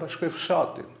ai ta bashkoj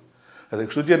fshatin. Edhe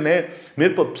kështu që ne,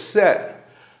 mirë po pse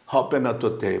hapen ato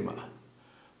tema?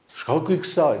 Shkaku i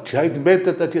kësaj, që ai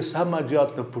mbetet atje sa ma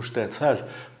gjatë në pushtet, thash,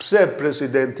 pse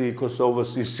presidenti i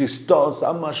Kosovës insiston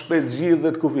sa ma shpejt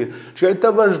zgjidhet kufir, që ai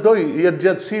ta vazhdoj jetë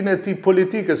gjatësinë e tij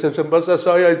politike, sepse mbas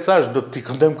asaj ai thash, do t'i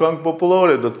këndem këngë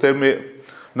popullore, do të themi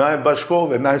na e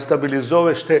bashkove, na e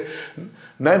stabilizove,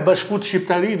 na e bashkut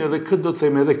shqiptarinë, edhe këtë do të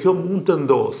themi, edhe kjo mund të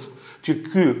ndodhë, që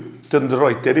ky të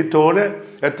ndroj teritore,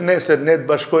 e të nesër ne të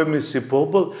bashkojmë si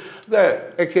popull, dhe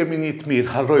e kemi një të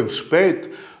mirë, harrojmë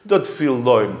shpejt, do të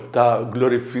fillojmë ta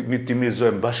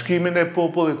glorifitimizojmë bashkimin e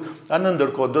popullit, a në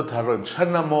ndërkohë do të harrojmë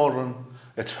çfarë na morën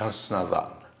e çfarë s'na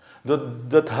dhanë.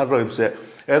 Do të harrojmë se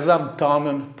e dham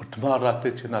tanën për të marrë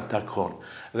atë që na takon.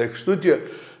 Dhe kështu që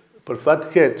për fat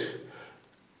keq,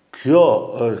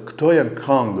 këto janë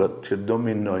këngët që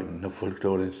dominojnë në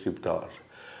folklorin shqiptar.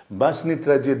 Mbas një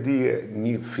tragjedie,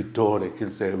 një fitore,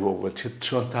 kinse e vogël, që të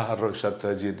çon ta harrojsh atë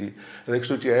tragjedi. Dhe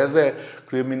kështu që edhe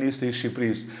kryeministri i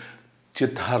Shqipërisë që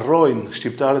të harrojnë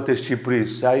shqiptarët e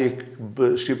Shqipërisë, sa i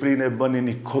Shqipërinë e bëni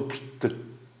një kopsh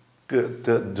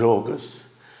të drogës,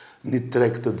 një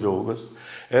treg të drogës,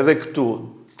 edhe këtu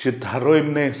që të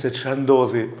harrojmë ne se çfarë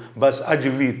ndodhi mbas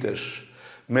aq vitesh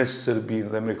mes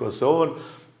Serbinë dhe me Kosovën,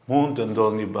 mund të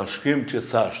ndodhë një bashkim që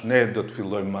thash, ne do të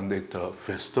fillojmë mandej të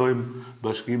festojmë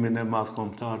bashkimin e madh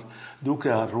kombëtar,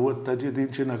 duke harruar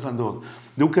tragjedinë që na ka ndodhur,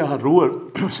 duke harruar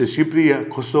se Shqipëria,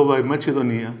 Kosova e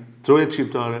Maqedonia, trojet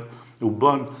shqiptare, u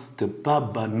bën të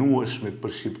pabanueshme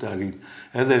për shqiptarinë,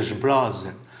 edhe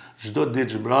zhbrazen, çdo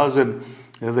ditë zhbrazen,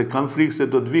 edhe kam frikë se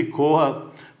do të vi koha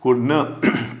kur në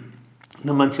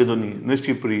Maqedoni, në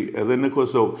Shqipëri, edhe në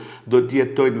Kosovë, do të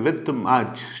jetojnë vetëm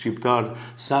aq shqiptar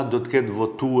sa do të ketë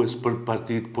votues për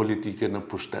partitë politike në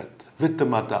pushtet.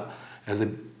 Vetëm ata, edhe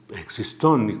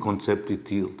ekziston një koncept i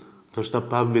tillë, ndoshta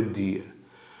pa vetdije.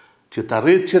 Që të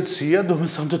arrit qetësia, do me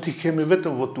thonë do t'i kemi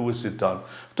vetëm votuesit tanë.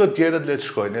 Këto tjerët le të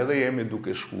shkojnë, edhe jemi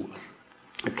duke shkuar.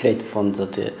 Krejtë fond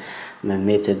zoti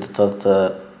Mehmeti do të thotë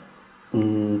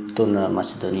këtu në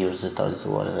Maqedoni është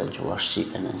zyrtarizuar edhe gjuha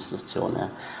shqipe në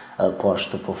institucione, po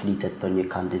ashtu po flitet për një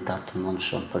kandidat të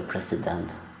mundshëm për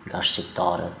president nga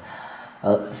shqiptarët.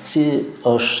 Si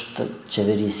është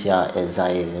qeverisja e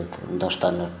Zaevit,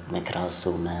 ndoshta me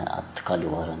krahasu me atë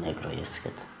kaluarën e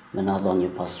Qosiqit? Me na dhënë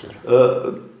një pasqyrë.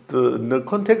 Në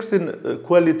kontekstin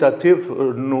kualitativ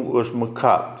nuk është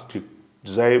mëkat që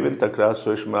Zaevin të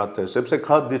krahasojsh me atë, sepse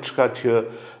ka diçka që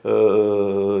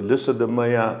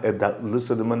LSDM-ja e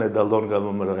dallon nga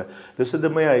VMR-ja.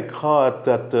 LSDM-ja i ka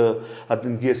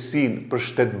atë ndjesinë për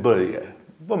shtetbërje.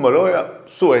 VMR-ja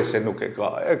thuaj se nuk e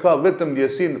ka vetëm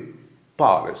ndjesinë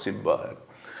pare si të bëhet.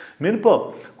 Mirë po,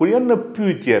 kur janë në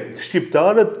pyetje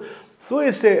shqiptarët,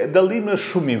 thuaj se dallimi është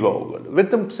shumë i vogël,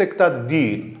 vetëm pse këta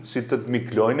dinë si të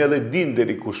miklojnë edhe dinë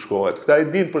deri ku shkohet. Këta e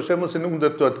dinë për shembull se nuk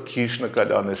ndërtohet kish në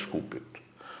Kalan e Shkupit,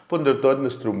 po ndërtohet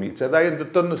në Strumicë. Edhe ai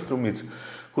ndërton në Strumicë,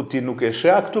 ku ti nuk e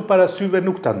sheh, këtu para syve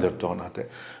nuk ta ndërton atë.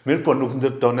 Mirë po nuk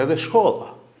ndërton edhe shkolla,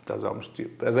 ta zam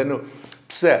shtyp. Edhe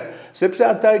pse? Sepse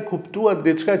ata i kuptuan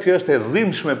diçka që është e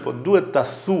dhimbshme, po duhet ta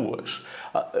thuash.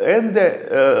 Ende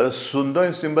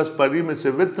sundojnë si mbas parimit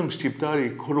se vetëm shqiptari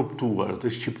i korruptuar, të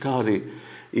shqiptari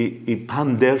i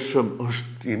pandershëm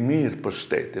është i mirë për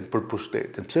shtetin, për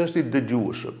pushtetin, pse është i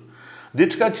dëgjueshëm.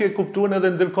 Diçka që e kuptuan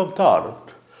edhe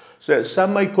ndërkombëtarët, se sa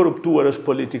më i korruptuar është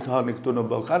politikani këtu në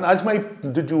Ballkan, aq më i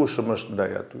dëgjueshëm është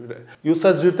ndaj atyre. Ju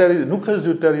thatë nuk është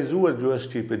zyrtarizuar gjuha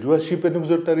shqipe. Gjuha shqipe nuk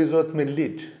zyrtarizohet me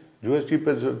ligj. Gjuha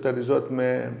shqipe zyrtarizohet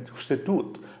me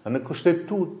kushtetut. Në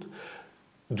kushtetut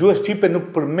gjuha shqipe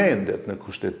nuk përmendet në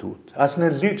kushtetut, as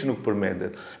në ligj nuk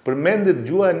përmendet. Përmendet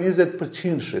gjuha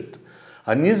 20%-shit.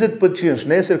 A 20%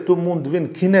 nesër këtu mund të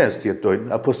vinë kinez të jetojnë,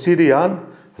 apo sirian,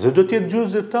 dhe do të jetë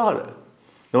gjuhë zyrtare.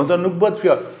 Domethënë nuk bëhet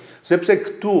fjalë, sepse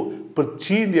këtu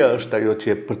përqindja është ajo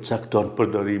që e përcakton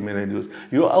përdorimin e gjuhës,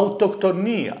 jo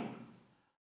autoktonia.